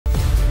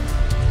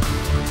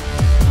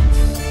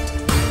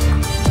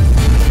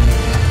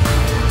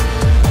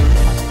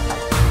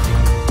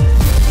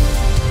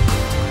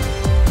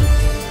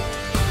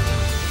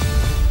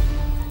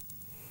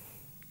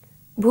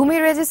ভূমি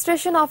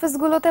রেজিস্ট্রেশন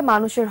অফিসগুলোতে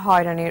মানুষের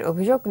হয়রানির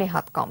অভিযোগ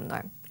নেহাত কম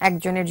নয়।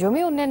 একজনের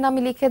জমি অন্যের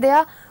নামে লিখে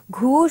দেয়া,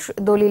 ঘুষ,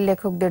 দলিল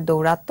লেখকদের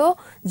দৌরাত্ম্য,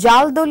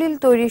 জাল দলিল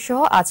তৈরি সহ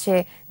আছে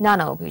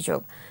নানা অভিযোগ।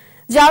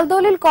 জাল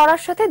দলিল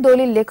করার সাথে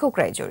দলিল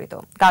লেখকরাই জড়িত।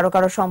 কারো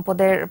কারো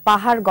সম্পদের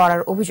পাহাড়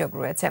গড়ার অভিযোগ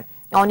রয়েছে।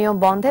 অনিয়ম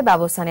বন্ধে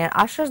ব্যবস্থা নেওয়ার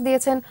আশ্বাস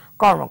দিয়েছেন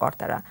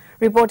কর্মকর্তারা।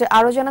 রিপোর্টে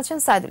আরো জানাচ্ছেন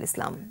সাইদুল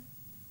ইসলাম।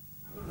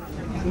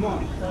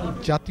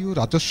 জাতীয়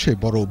রাজস্বে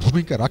বড়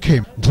ভূমিকা রাখে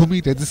ভূমি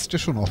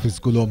রেজিস্ট্রেশন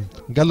অফিসগুলো।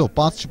 গেল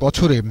 5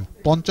 বছরে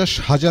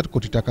 50,000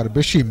 কোটি টাকার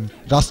বেশি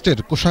রাষ্ট্রের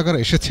কোষাগারে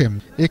এসেছে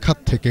এ খাত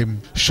থেকে।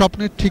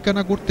 স্বপ্নের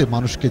ঠিকানা করতে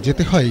মানুষকে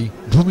যেতে হয়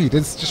ভূমি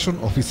রেজিস্ট্রেশন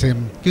অফিসে,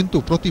 কিন্তু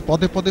প্রতি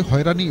পদে পদে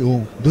হয়রানি ও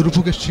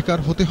দুর্ভোগের শিকার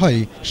হতে হয়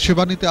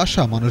সেবা নিতে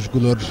আসা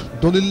মানুষগুলোর।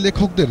 দলিল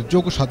লেখকদের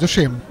যোগ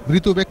সাজসে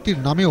মৃত ব্যক্তির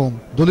নামেও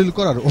দলিল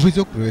করার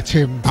অভিযোগ রয়েছে।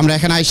 আমরা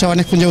এখানে আইসা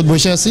অনেকক্ষণ যাবত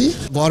বসে আছি।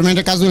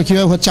 গভর্নমেন্টের কাজগুলো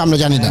কিভাবে হচ্ছে আমরা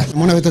জানি না,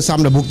 মনে হইতেছে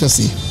আমরা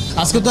ভুগতেছি।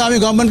 আজকে তো আমি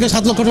গভর্নমেন্টকে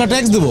 7 লক্ষ টাকা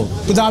ট্যাক্স দেবো,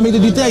 কিন্তু আমি তো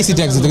দিতে আইসি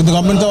ট্যাক্স দিতে, কিন্তু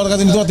গভর্নমেন্ট তো আমার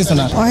কাছে নিতে পারতেছে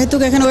না। হয়তো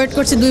এখানে ওয়েট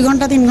করছি 2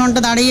 ঘন্টা 3 ঘন্টা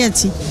দাঁড়িয়ে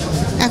আছি,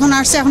 এখন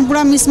আসছে, এখন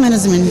পুরো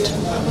মিসম্যানেজমেন্ট,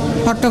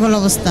 হট্টগোল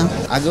অবস্থা।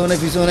 আগে অনেক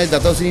পিছনে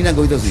দাতাও চিনি না,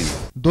 গইতাও চিনি।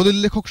 দলিল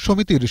লেখক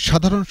সমিতির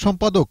সাধারণ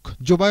সম্পাদক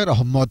জোবায়ের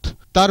আহমদ,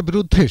 তার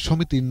বিরুদ্ধে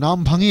সমিতির নাম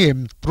ভাঙিয়ে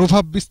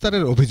প্রভাব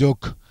বিস্তারের অভিযোগ।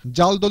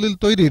 জাল দলিল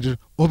তৈরির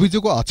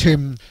অভিযোগও আছে।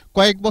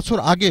 কয়েক বছর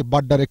আগে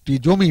বাড্ডার একটি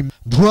জমি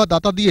ভুয়া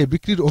দাতা দিয়ে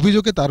বিক্রির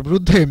অভিযোগে তার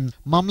বিরুদ্ধে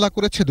মামলা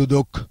করেছে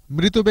দুদক।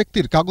 মৃত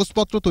ব্যক্তির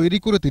কাগজপত্র তৈরি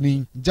করে তিনি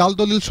জাল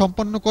দলিল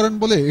সম্পন্ন করেন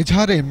বলে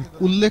এজাহারে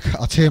উল্লেখ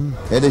আছে।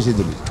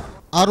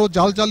 আরও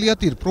জাল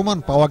জালিয়াতির প্রমাণ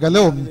পাওয়া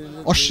গেলেও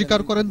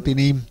অস্বীকার করেন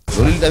তিনি।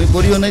 দলিল দাবি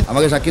করিও নাই,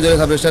 আমাকে সাক্ষী ধরে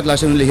সাবরেস্টার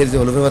লাশে লিখে দিতে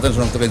হলো ফেরত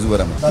শনাক্ত করে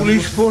জুবার।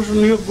 পুলিশ ফোর্স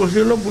নিয়োগ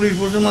করেছিল, পুলিশ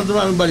ফোর্সের মাধ্যমে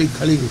আমি বাড়ি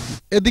খালি করছি।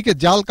 এদিকে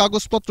জাল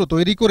কাগজপত্র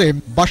তৈরি করে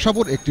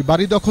বাসাবোর একটি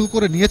বাড়ি দখল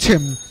করে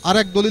নিয়েছেন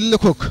আরেক দলিল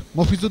লেখক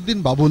মফিজউদ্দিন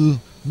বাবুল।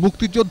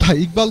 মুক্তিযোদ্ধা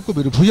ইকবাল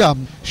কবির ভূঁইয়া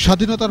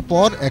স্বাধীনতার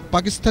পর এক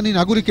পাকিস্তানি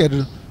নাগরিকের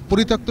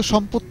পরিত্যক্ত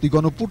সম্পত্তি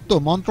গণপূর্ত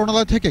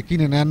মন্ত্রণালয় থেকে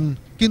কিনে নেন,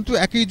 কিন্তু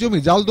একই জমি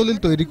জাল দলিল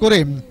তৈরি করে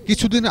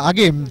কিছুদিন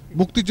আগে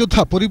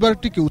মুক্তিযোদ্ধা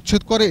পরিবারটিকে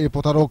উচ্ছেদ করে এ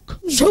প্রতারক।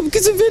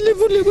 সবকিছু ফেলে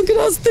বলে আমাকে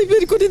রাস্তায়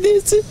বের করে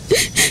দিয়েছে।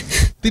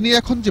 তিনি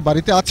এখন যে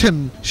বাড়িতে আছেন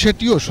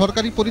সেটিও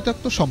সরকারি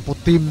পরিত্যক্ত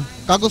সম্পত্তি,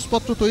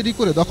 কাগজপত্র তৈরি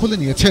করে দখলে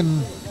নিয়েছেন।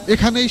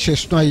 এখানেই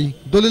শেষ নয়,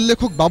 দলিল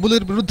লেখক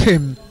বাবুলের বিরুদ্ধে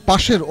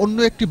পাশের অন্য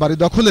একটি বাড়ি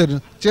দখলের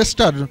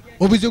চেষ্টার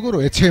অভিযোগও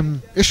রয়েছে।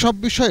 এসব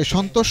বিষয়ে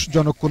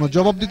সন্তোষজনক কোনো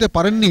জবাব দিতে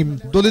পারেননি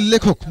দলিল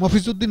লেখক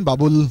মফিজউদ্দিন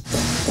বাবুল।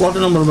 কত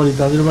নম্বর বাড়ি?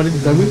 তাদের বাড়িতে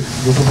দাবি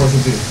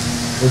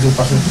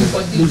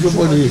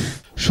 265।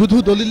 শুধু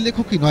দলিল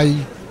লেখকই নয়,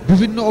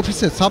 বিভিন্ন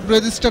অফিসে সাব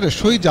রেজিস্ট্রারে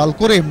সই জাল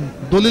করে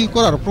দলিল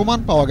করার প্রমাণ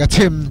পাওয়া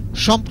গেছে।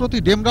 সম্প্রতি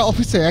ডেমরা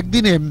অফিসে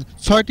একদিনে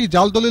 6টি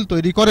জাল দলিল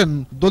তৈরি করেন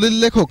দলিল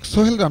লেখক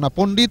সোহেল রানা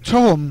পণ্ডিত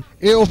সহ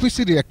এ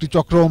অফিসেরই একটি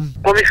চক্র।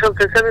 কমিশন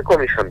থেকে আমি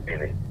কমিশন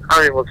দিইনি,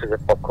 আমি বলছি যে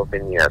পক্ষকে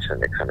নিয়ে আসেন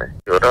এখানে।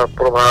 ওরা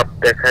প্রভাব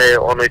দেখায়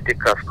অনৈতিক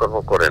কাজকর্ম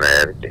করে নেয়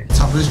আর কি।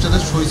 সাব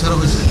রেজিস্ট্রারের সই ছাড়া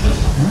হয়েছে,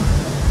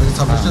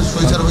 সাব রেজিস্ট্রার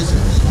সই ছাড়া হয়েছে,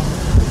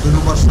 2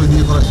 নম্বর সই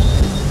দিয়ে করা।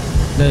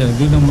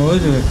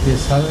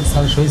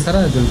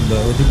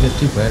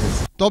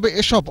 তবে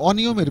এসব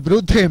অনিয়মের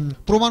বিরুদ্ধে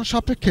প্রমাণ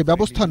সাপেক্ষে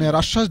ব্যবস্থা নেওয়ার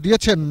আশ্বাস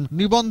দিয়েছেন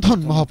নিবন্ধন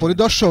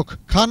মহাপরিদর্শক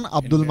খান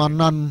আব্দুল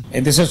মান্নান।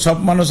 এদেশের সব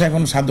মানুষ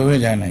এখন সাধু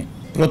হয়ে যায় নাই।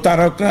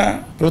 প্রতারকরা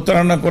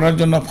প্রতারণা করার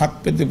জন্য ফাঁদ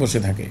পেতে বসে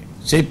থাকে।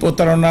 সেই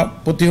প্রতারণা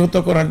প্রতিহত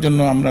করার জন্য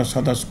আমরা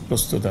সদা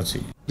প্রস্তুত আছি।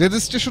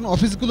 রেজিস্ট্রেশন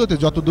অফিসগুলোতে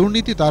যত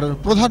দুর্নীতি তার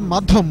প্রধান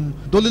মাধ্যম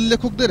দলিল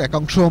লেখকদের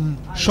একাংশ,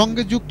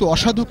 সঙ্গে যুক্ত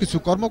অসাধু কিছু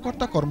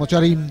কর্মকর্তা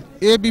কর্মচারী।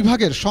 এ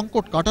বিভাগের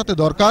সংকট কাটাতে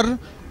দরকার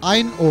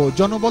আইন ও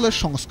জনবলের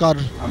সংস্কার।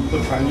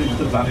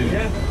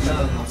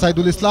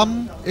 সাইদুল ইসলাম,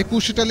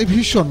 একুশে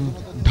টেলিভিশন,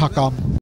 ঢাকা।